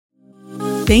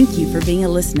Thank you for being a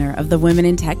listener of the Women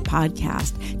in Tech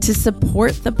podcast. To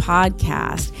support the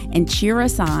podcast and cheer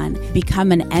us on,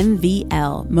 become an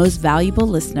MVL, Most Valuable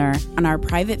Listener, on our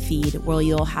private feed where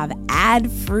you'll have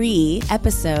ad-free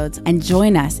episodes and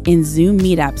join us in Zoom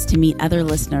meetups to meet other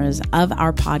listeners of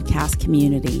our podcast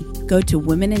community. Go to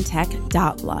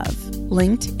womenintech.love,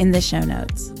 linked in the show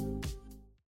notes.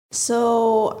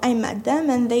 So I met them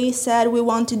and they said, we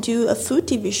want to do a food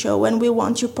TV show and we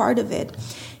want you part of it.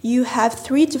 You have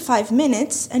 3 to 5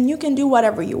 minutes and you can do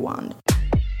whatever you want.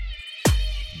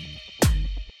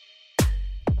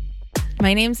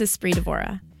 My name's Esprit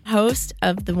Devora, host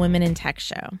of the Women in Tech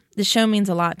Show. The show means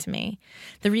a lot to me.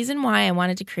 The reason why I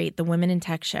wanted to create the Women in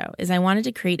Tech Show is I wanted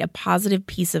to create a positive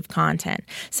piece of content,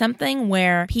 something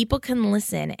where people can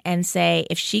listen and say,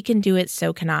 if she can do it,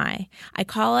 so can I. I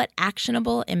call it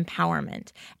actionable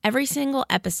empowerment. Every single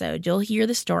episode, you'll hear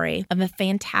the story of a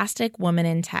fantastic woman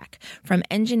in tech, from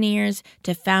engineers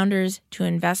to founders to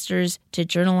investors to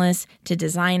journalists to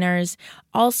designers,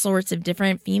 all sorts of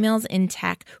different females in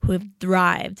tech who have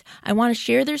thrived. I want to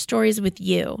share their stories with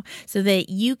you so that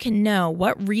you can know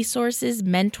what resources,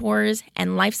 mentors,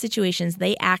 and life situations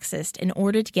they accessed in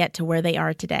order to get to where they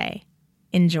are today.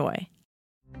 Enjoy.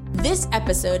 This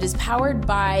episode is powered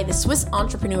by the Swiss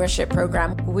Entrepreneurship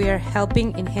Program. We are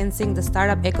helping enhancing the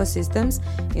startup ecosystems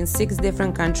in 6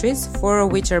 different countries, 4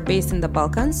 of which are based in the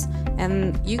Balkans.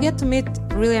 And you get to meet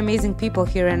really amazing people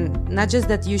here. And not just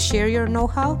that you share your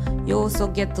know-how, you also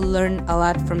get to learn a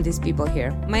lot from these people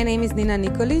here. My name is Nina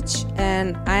Nikolic,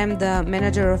 and I am the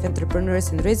Manager of Entrepreneurs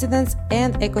in Residence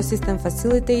and Ecosystem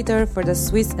Facilitator for the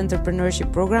Swiss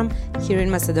Entrepreneurship Program here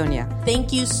in Macedonia.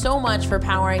 Thank you so much for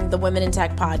powering the Women in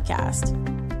Tech podcast.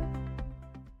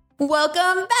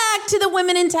 Welcome back to the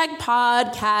Women in Tech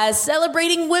podcast,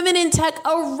 celebrating women in tech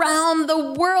around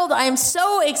the world. I am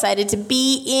so excited to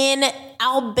be in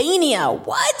Albania.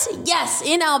 What? Yes,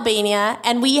 in Albania.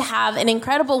 And we have an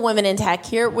incredible woman in tech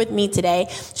here with me today.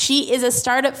 She is a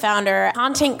startup founder,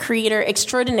 content creator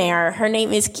extraordinaire. Her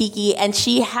name is Kiki, and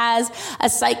she has a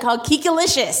site called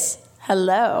Kikilicious.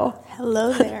 Hello.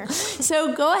 Hello there.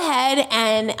 So go ahead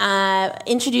and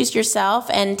introduce yourself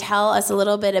and tell us a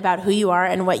little bit about who you are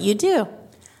and what you do.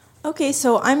 Okay,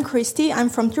 so I'm Christy. I'm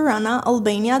from Tirana,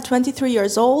 Albania, 23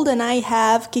 years old, and I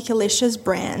have Kikilicious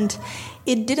brand.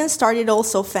 It didn't start it all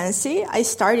so fancy. I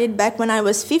started back when I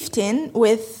was 15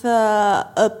 with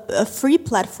a free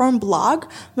platform blog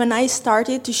when I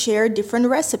started to share different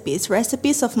recipes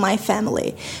of my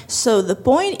family. So the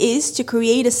point is to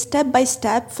create a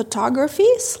step-by-step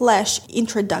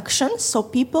photography/introduction so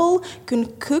people can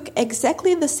cook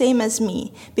exactly the same as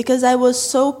me. Because I was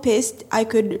so pissed, I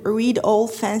could read all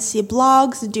fancy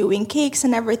blogs doing cakes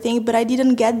and everything, but I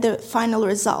didn't get the final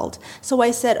result. So I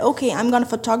said, okay, I'm going to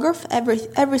photograph every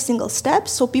single step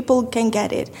so people can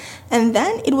get it. And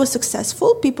then it was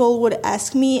successful. People would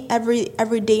ask me every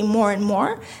day more and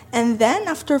more. And then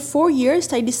after 4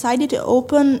 years, I decided to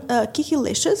open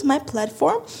Kikilicious, my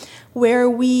platform, where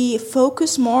we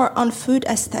focus more on food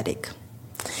aesthetic.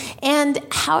 And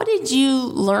how did you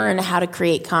learn how to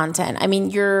create content? I mean,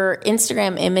 your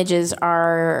Instagram images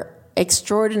are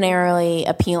extraordinarily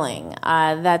appealing.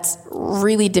 That's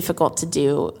really difficult to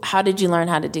do. How did you learn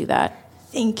how to do that?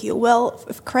 Thank you. Well,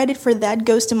 credit for that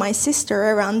goes to my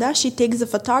sister, Aranda. She takes the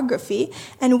photography,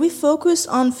 and we focus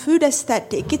on food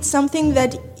aesthetic. It's something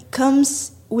that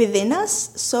comes within us,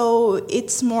 so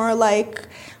it's more like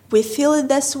we feel it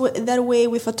that way,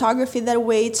 we photography that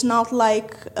way. It's not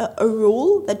like a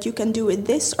rule that you can do it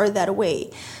this or that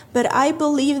way. But I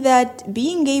believe that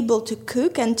being able to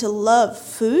cook and to love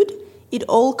food, it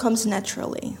all comes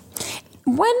naturally.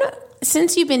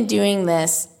 Since you've been doing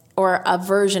this, or a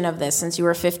version of this since you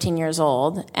were 15 years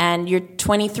old, and you're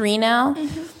 23 now,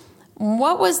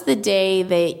 what was the day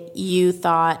that you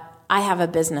thought, I have a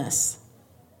business?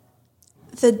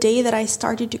 The day that I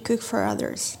started to cook for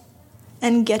others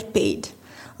and get paid.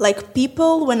 Like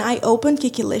people, when I opened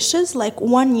Kikilicious, like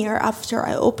 1 year after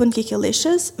I opened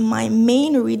Kikilicious, my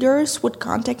main readers would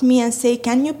contact me and say,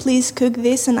 can you please cook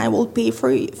this and I will pay for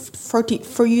you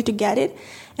to get it?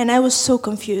 And I was so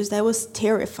confused. I was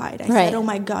terrified. I said, oh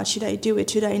my God, should I do it?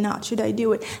 Should I not? Should I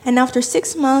do it? And after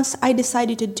 6 months, I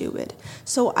decided to do it.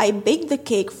 So I baked the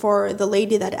cake for the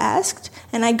lady that asked,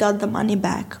 and I got the money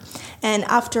back. And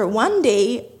after one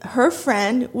day, her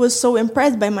friend was so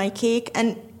impressed by my cake,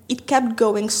 and it kept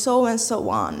going so and so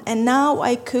on. And now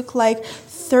I cook like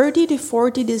 30 to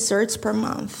 40 desserts per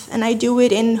month, and I do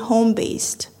it in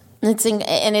home-based.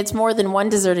 It's more than one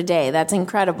dessert a day. That's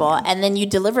incredible. And then you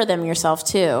deliver them yourself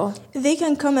too. They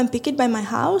can come and pick it by my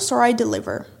house, or I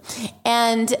deliver.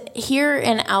 And here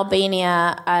in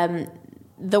Albania,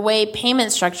 the way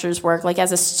payment structures work, like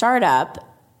as a startup,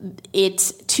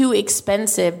 it's too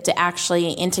expensive to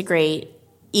actually integrate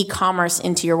e-commerce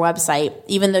into your website,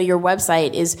 even though your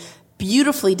website is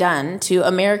beautifully done to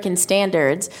American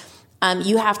standards.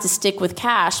 You have to stick with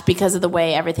cash because of the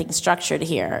way everything's structured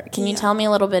here. Can you tell me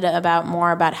a little bit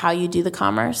more about how you do the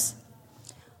commerce?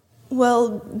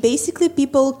 Well, basically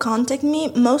people contact me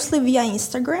mostly via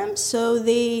Instagram. So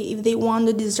if they want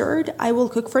a dessert, I will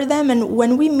cook for them. And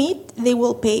when we meet, they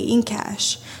will pay in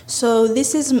cash. So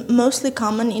this is mostly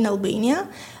common in Albania.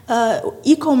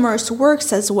 E-commerce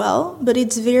works as well, but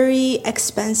it's very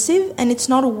expensive and it's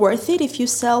not worth it if you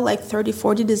sell like 30,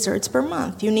 40 desserts per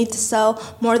month. You need to sell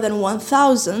more than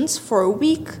 1,000 for a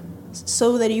week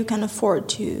so that you can afford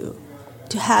to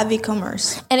have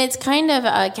e-commerce. And it's kind of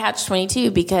a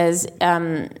catch-22 because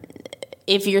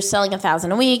if you're selling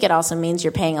 1,000 a week, it also means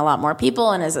you're paying a lot more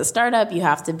people. And as a startup, you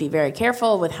have to be very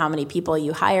careful with how many people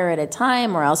you hire at a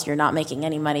time, or else you're not making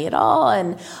any money at all,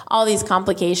 and all these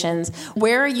complications.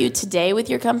 Where are you today with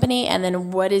your company? And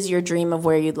then what is your dream of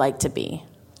where you'd like to be?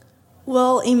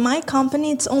 Well, in my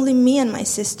company, it's only me and my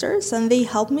sisters, and they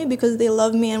help me because they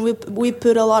love me, and we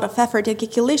put a lot of effort at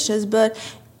Kikilicious, but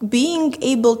being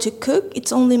able to cook,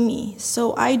 it's only me.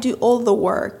 So I do all the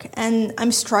work, and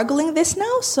I'm struggling this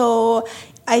now. So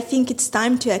I think it's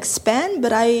time to expand,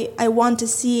 but I want to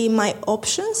see my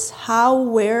options, how,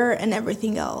 where, and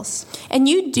everything else. And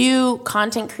you do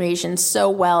content creation so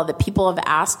well that people have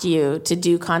asked you to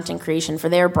do content creation for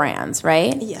their brands,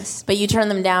 right? Yes. But you turn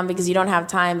them down because you don't have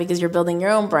time because you're building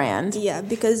your own brand. Yeah,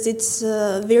 because it's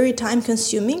very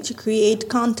time-consuming to create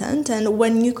content. And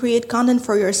when you create content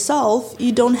for yourself,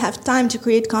 you don't have time to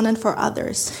create content for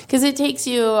others. Because it takes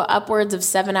you upwards of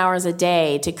 7 hours a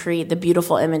day to create the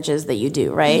beautiful images that you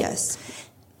do, right? Yes.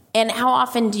 And how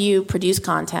often do you produce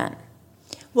content?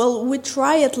 Well, we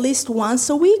try at least once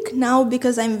a week. Now,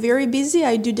 because I'm very busy,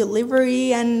 I do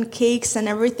delivery and cakes and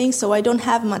everything, so I don't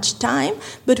have much time.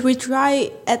 But we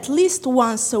try at least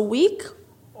once a week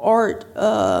or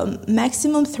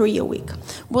maximum 3 a week.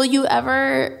 Will you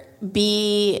ever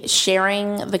be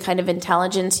sharing the kind of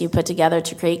intelligence you put together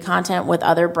to create content with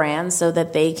other brands so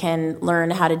that they can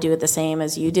learn how to do it the same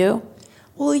as you do?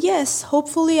 Well, yes.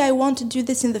 Hopefully, I want to do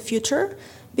this in the future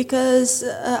because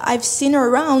I've seen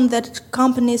around that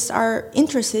companies are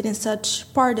interested in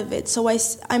such part of it. So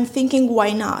I'm thinking,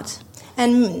 why not?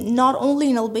 And not only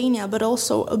in Albania, but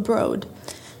also abroad.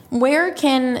 Where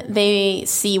can they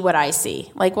see what I see?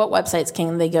 Like, what websites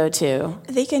can they go to?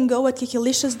 They can go at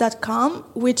kikilicious.com,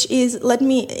 which is, let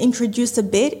me introduce a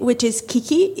bit, which is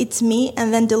Kiki, it's me,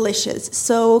 and then delicious.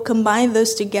 So combine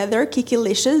those together,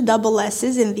 Kikilicious, double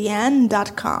S's in the end,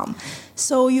 .com.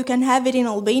 So you can have it in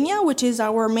Albania, which is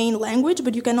our main language,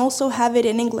 but you can also have it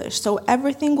in English. So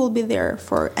everything will be there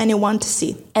for anyone to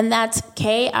see. And that's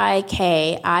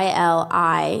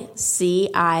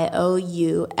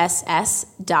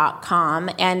KIKILICIOUSS.com.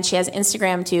 And she has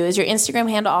Instagram too. Is your Instagram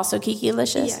handle also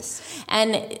Kikilicious? Yes.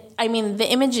 And I mean, the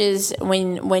images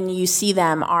when you see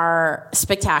them are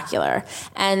spectacular.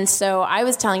 And so I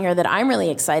was telling her that I'm really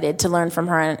excited to learn from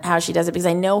her and how she does it because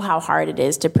I know how hard it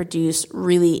is to produce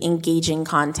really engaging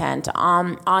content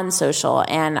on social.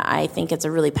 And I think it's a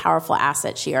really powerful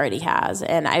asset she already has.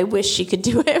 And I wish she could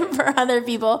do it for other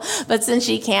people. But since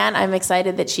she can't, I'm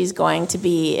excited that she's going to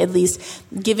be at least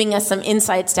giving us some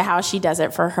insights to how she does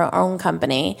it for her own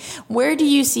company. Where do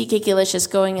you see Kikilicious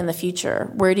going in the future?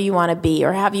 Where do you want to be?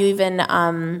 Or have you even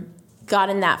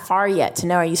gotten that far yet to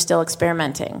know? Are you still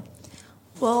experimenting?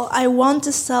 Well, I want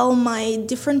to sell my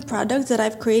different products that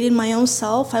I've created my own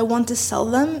self. I want to sell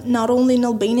them not only in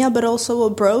Albania but also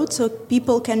abroad so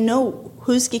people can know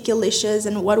who's Kikilicious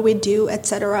and what we do,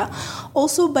 etc.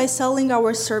 Also, by selling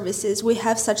our services, we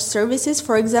have such services,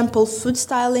 for example, food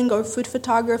styling or food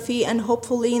photography, and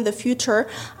hopefully in the future,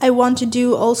 I want to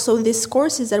do also these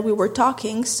courses that we were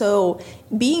talking. So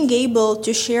being able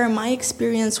to share my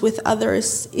experience with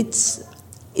others, it's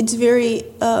very...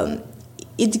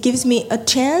 it gives me a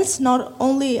chance, not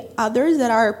only others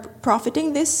that are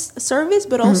profiting this service,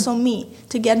 but also me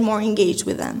to get more engaged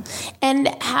with them. And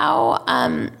how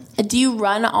do you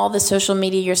run all the social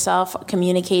media yourself,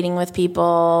 communicating with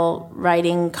people,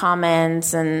 writing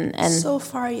comments, and so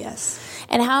far, yes.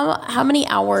 And how many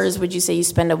hours would you say you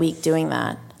spend a week doing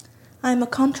that? I'm a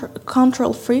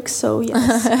control freak, so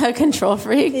yes. A control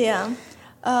freak? Yeah.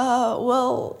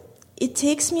 Well, it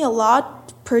takes me a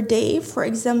lot per day. For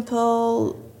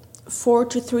example, 4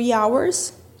 to 3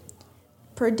 hours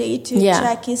per day to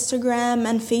check Instagram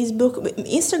and Facebook.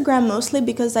 Instagram mostly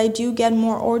because I do get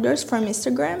more orders from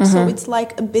Instagram. So it's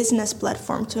like a business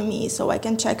platform to me. So I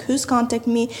can check who's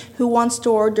contacting me, who wants to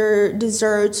order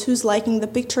desserts, who's liking the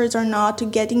pictures or not, to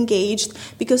get engaged.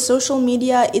 Because social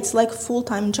media, it's like a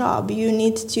full-time job. You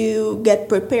need to get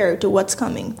prepared to what's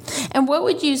coming. And what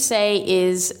would you say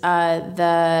is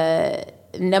the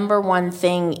number one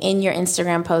thing in your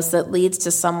Instagram post that leads to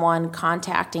someone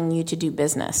contacting you to do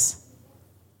business?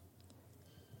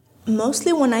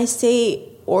 Mostly when I say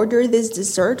order this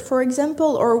dessert, for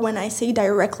example, or when I say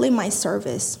directly my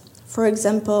service. For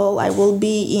example, I will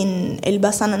be in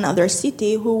Elbasan, another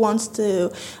city, who wants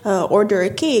to order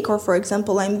a cake. Or for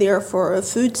example, I'm there for a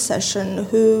food session,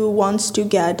 who wants to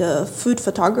get a food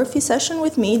photography session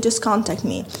with me, just contact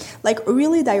me. Like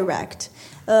really direct.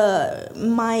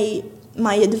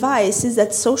 My advice is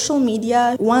that social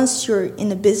media, once you're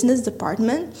in a business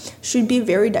department, should be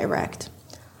very direct.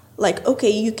 Like, okay,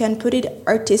 you can put it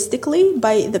artistically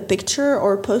by the picture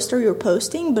or poster you're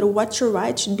posting, but what you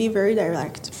write should be very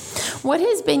direct. What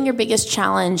has been your biggest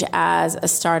challenge as a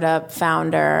startup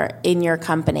founder in your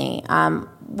company?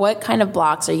 What kind of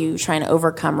blocks are you trying to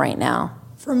overcome right now?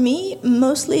 For me,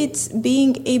 mostly it's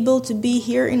being able to be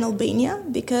here in Albania,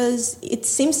 because it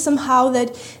seems somehow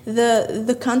that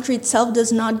the country itself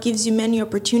does not give you many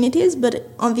opportunities, but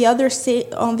on the other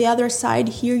side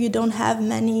here you don't have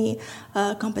many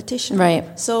competition. Right.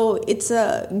 So it's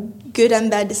a good and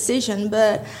bad decision,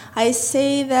 but I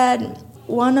say that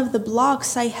one of the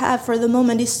blocks I have for the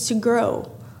moment is to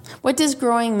grow. What does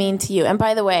growing mean to you? And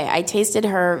by the way, I tasted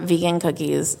her vegan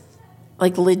cookies,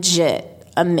 like legit.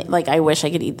 Like I wish I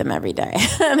could eat them every day.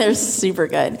 They're super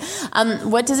good.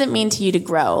 What does it mean to you to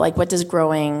grow? Like what does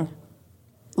growing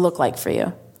look like for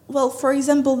you? Well, for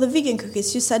example, the vegan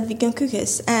cookies. You said vegan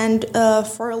cookies, and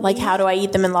for Albania, like how do I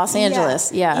eat them in Los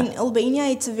Angeles? Yeah. In Albania,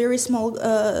 it's a very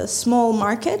small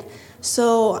market.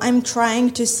 So I'm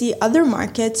trying to see other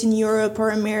markets in Europe or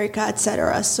America,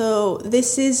 etc. So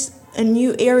this is a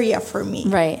new area for me.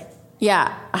 Right.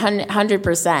 Yeah,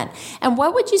 100%. And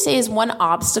what would you say is one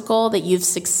obstacle that you've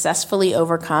successfully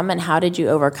overcome, and how did you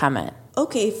overcome it?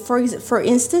 Okay, for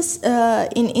instance,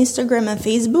 in Instagram and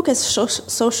Facebook as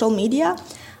social media,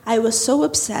 I was so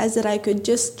obsessed that I could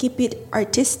just keep it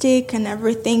artistic and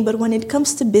everything, but when it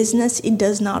comes to business, it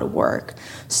does not work.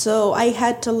 So I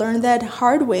had to learn that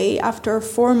hard way after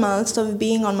 4 months of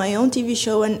being on my own TV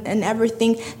show and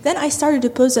everything. Then I started to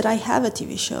post that I have a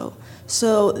TV show.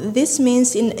 So this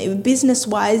means in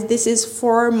business-wise, this is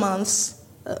 4 months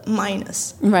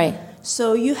minus. Right.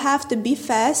 So you have to be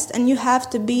fast and you have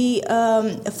to be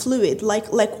a fluid,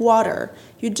 like water.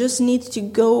 You just need to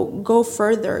go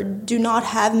further. Do not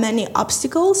have many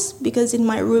obstacles because it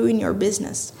might ruin your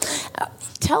business.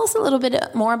 Tell us a little bit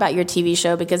more about your TV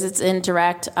show, because it's in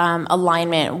direct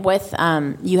alignment with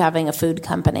you having a food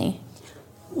company.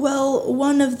 Well,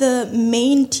 one of the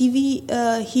main TV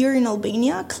here in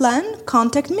Albania, Clan,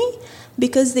 contact me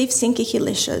because they've seen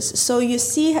Kikilicious. So you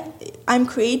see, I'm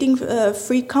creating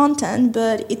free content,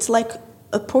 but it's like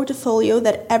a portfolio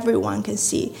that everyone can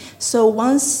see. So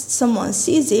once someone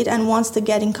sees it and wants to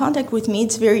get in contact with me,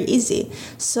 it's very easy.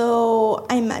 So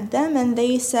I met them and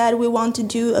they said, we want to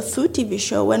do a food TV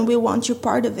show and we want you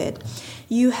part of it.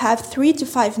 You have 3 to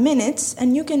 5 minutes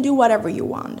and you can do whatever you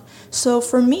want. So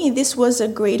for me, this was a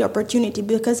great opportunity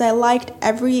because I liked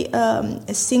every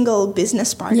single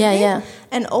business part of it. Yeah.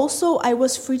 And also I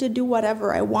was free to do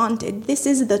whatever I wanted. This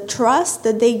is the trust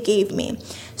that they gave me.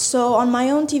 So on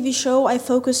my own TV show, I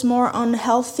focus more on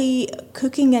healthy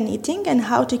cooking and eating and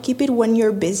how to keep it when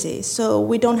you're busy. So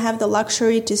we don't have the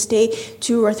luxury to stay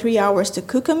 2 or 3 hours to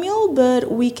cook a meal,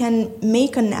 but we can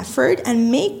make an effort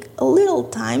and make a little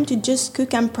time to just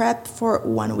cook and prep for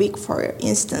 1 week, for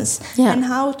instance, and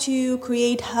how to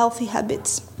create healthy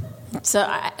habits. So,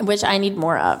 which I need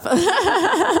more of.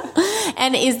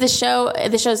 And is the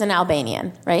show's in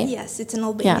Albanian, right? Yes, it's in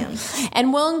Albanian. Yeah.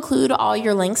 And we'll include all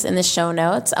your links in the show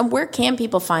notes. Where can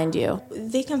people find you?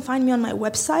 They can find me on my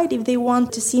website. If they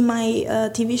want to see my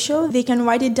TV show, they can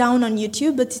write it down on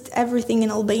YouTube, but it's everything in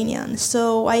Albanian.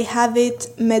 So I have it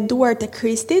Me duart e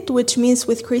Kristit, which means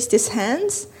with Christ's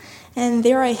hands. And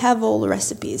there I have all the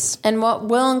recipes. And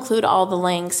we'll include all the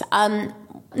links.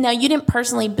 Now, you didn't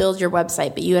personally build your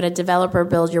website, but you had a developer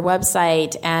build your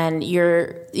website, and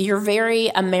you're very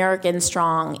American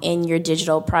strong in your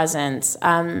digital presence.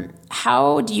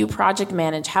 How do you project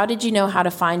manage? How did you know how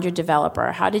to find your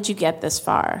developer? How did you get this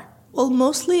far? Well,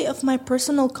 mostly of my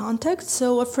personal contacts.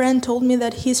 So a friend told me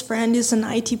that his friend is an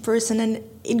IT person, and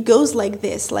it goes like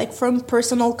this, like from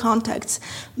personal contacts.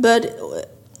 But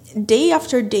day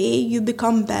after day, you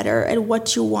become better at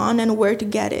what you want and where to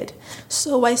get it.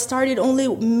 So I started only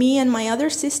me and my other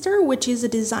sister, which is a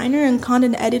designer and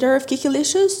content editor of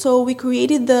Kikilicious. So we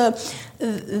created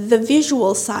the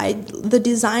visual side, the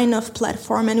design of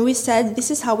platform, and we said,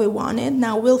 this is how we want it.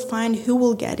 Now we'll find who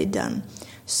will get it done.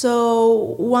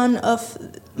 So one of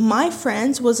my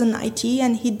friends was in IT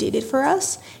and he did it for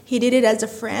us. He did it as a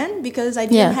friend because I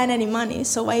didn't have any money,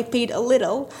 so I paid a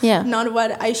little, not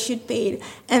what I should pay.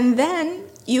 And then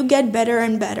you get better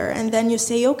and better, and then you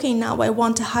say, okay, now I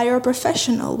want to hire a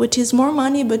professional, which is more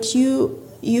money, but you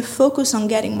focus on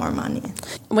getting more money.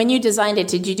 When you designed it,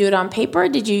 did you do it on paper or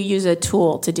did you use a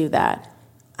tool to do that?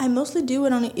 I mostly do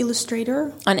it on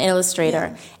Illustrator. On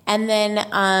Illustrator. Yeah. And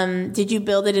then did you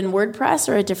build it in WordPress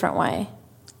or a different way?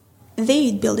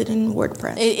 They build it in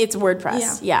WordPress. It's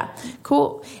WordPress. Yeah.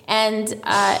 Cool. And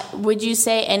would you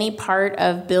say any part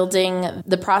of building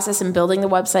the process and building the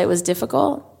website was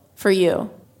difficult for you?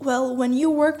 Well, when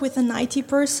you work with an IT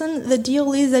person, the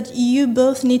deal is that you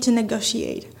both need to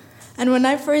negotiate. And when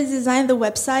I first designed the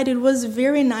website, it was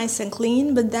very nice and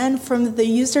clean, but then from the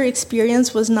user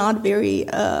experience was not very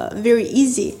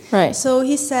easy. Right. So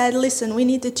he said, listen, we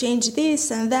need to change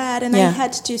this and that, and I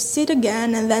had to sit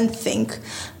again and then think.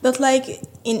 But like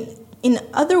in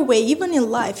other way, even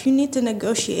in life, you need to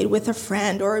negotiate with a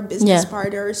friend or a business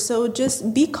partner. So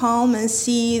just be calm and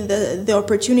see the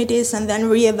opportunities and then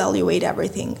reevaluate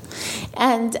everything.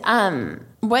 And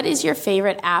what is your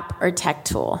favorite app or tech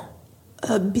tool?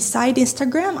 Beside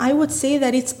Instagram, I would say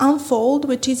that it's Unfold,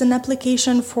 which is an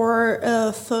application for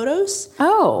photos.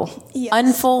 Oh, yes.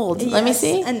 Unfold. Yes. Let me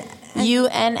see.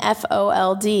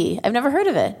 UNFOLD. I've never heard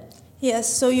of it.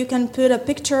 Yes, so you can put a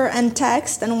picture and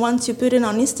text, and once you put it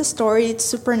on Insta Story, it's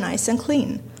super nice and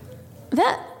clean.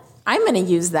 I'm going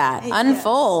to use that.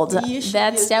 Unfold.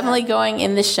 That's definitely going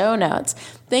in the show notes.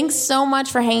 Thanks so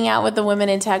much for hanging out with the Women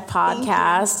in Tech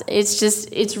podcast.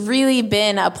 It's really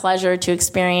been a pleasure to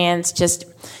experience just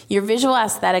your visual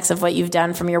aesthetics of what you've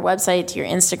done from your website to your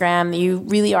Instagram. You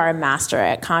really are a master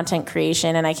at content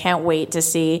creation, and I can't wait to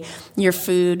see your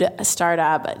food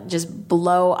startup just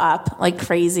blow up like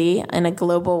crazy in a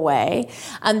global way.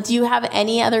 Do you have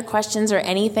any other questions or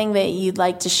anything that you'd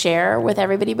like to share with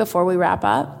everybody before we wrap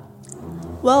up?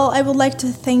 Well, I would like to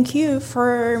thank you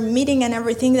for meeting and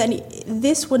everything. That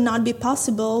this would not be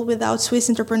possible without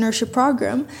Swiss Entrepreneurship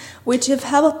Program, which have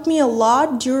helped me a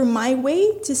lot during my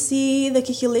way to see the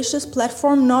Kikilicious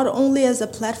platform not only as a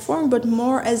platform, but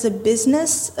more as a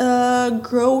business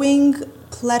growing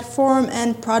platform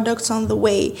and products on the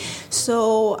way.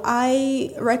 So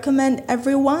I recommend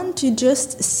everyone to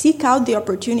just seek out the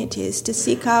opportunities, to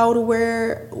seek out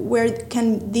where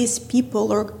can these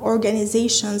people or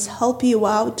organizations help you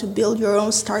out to build your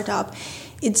own startup.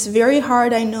 It's very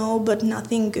hard, I know, but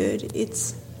nothing good.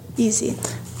 It's easy.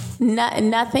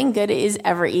 Nothing good is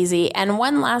ever easy. And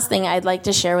one last thing I'd like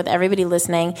to share with everybody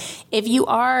listening. If you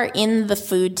are in the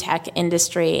food tech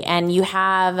industry and you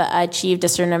have achieved a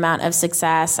certain amount of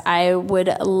success, I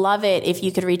would love it if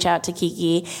you could reach out to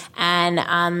Kiki and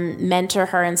mentor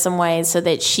her in some ways so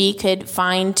that she could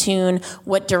fine-tune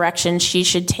what direction she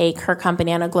should take her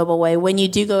company on a global way. When you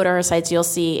do go to her sites, you'll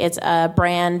see it's a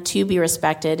brand to be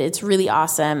respected. It's really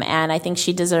awesome. And I think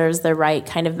she deserves the right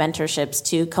kind of mentorships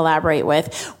to collaborate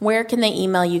with. Where can they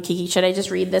email you, Kiki? Should I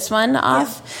just read this one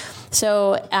off? Yeah.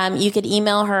 So you could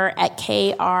email her at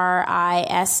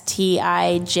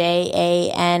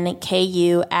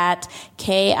KRISTIJANKU at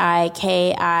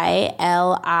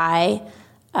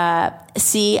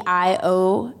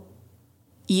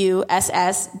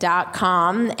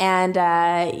KIKILICIOUSS.com, and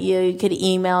you could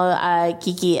email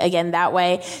Kiki again that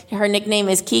way. Her nickname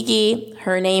is Kiki.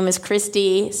 Her name is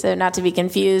Christy, so not to be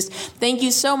confused. Thank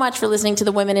you so much for listening to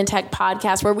the Women in Tech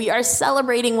podcast, where we are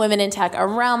celebrating women in tech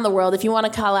around the world. If you want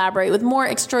to collaborate with more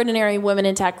extraordinary women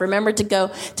in tech, remember to go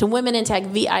to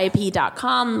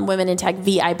womenintechvip.com.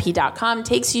 Womenintechvip.com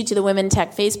takes you to the Women in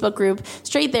Tech Facebook group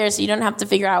straight there, so you don't have to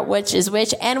figure out which is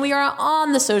which. And we are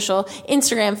on the social,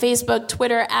 Instagram, Facebook,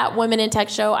 Twitter, at Women in Tech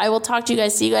Show. I will talk to you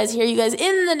guys, see you guys, hear you guys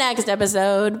in the next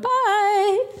episode.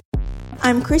 Bye!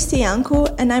 I'm Christy Yanko,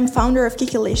 and I'm founder of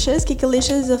Kikilicious.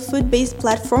 Kikilicious is a food-based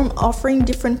platform offering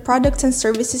different products and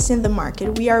services in the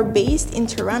market. We are based in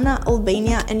Tirana,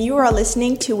 Albania, and you are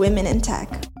listening to Women in Tech.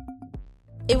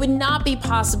 It would not be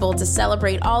possible to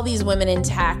celebrate all these women in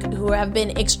tech who have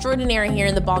been extraordinary here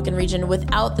in the Balkan region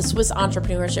without the Swiss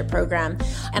Entrepreneurship Program.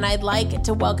 And I'd like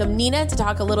to welcome Nina to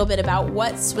talk a little bit about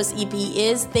what Swiss EP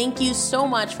is. Thank you so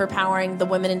much for powering the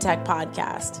Women in Tech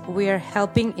podcast. We are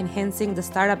helping enhancing the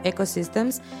startup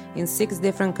ecosystems in 6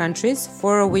 different countries,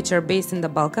 4 of which are based in the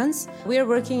Balkans. We are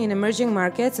working in emerging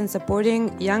markets and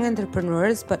supporting young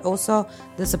entrepreneurs, but also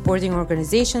the supporting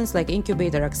organizations like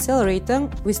Incubator Accelerator.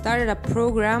 We started a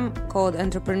program called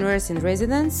Entrepreneurs in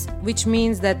Residence, which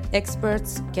means that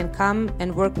experts can come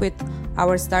and work with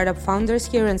our startup founders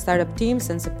here and startup teams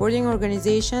and supporting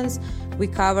organizations. We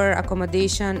cover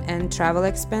accommodation and travel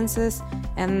expenses,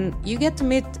 and you get to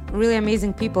meet really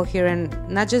amazing people here. And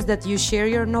not just that you share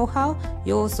your know-how,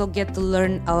 you also get to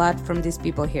learn a lot from these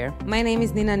people here. My name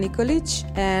is Nina Nikolic,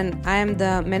 and I am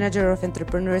the manager of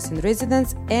Entrepreneurs in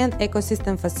Residence and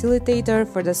ecosystem facilitator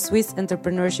for the Swiss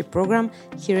Entrepreneurship Program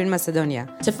here in Macedonia.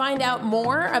 To find out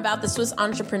more about the Swiss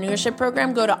Entrepreneurship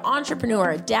Program, go to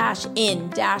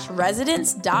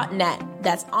entrepreneur-in-residence.net.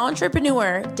 That's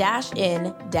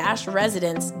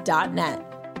entrepreneur-in-residence.net.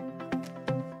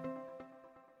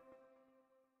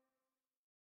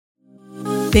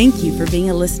 Thank you for being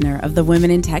a listener of the Women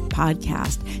in Tech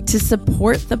podcast. To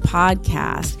support the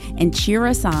podcast and cheer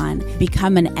us on,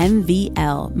 become an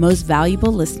MVL, Most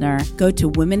Valuable Listener, go to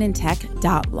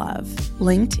womenintech.love,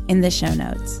 linked in the show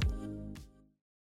notes.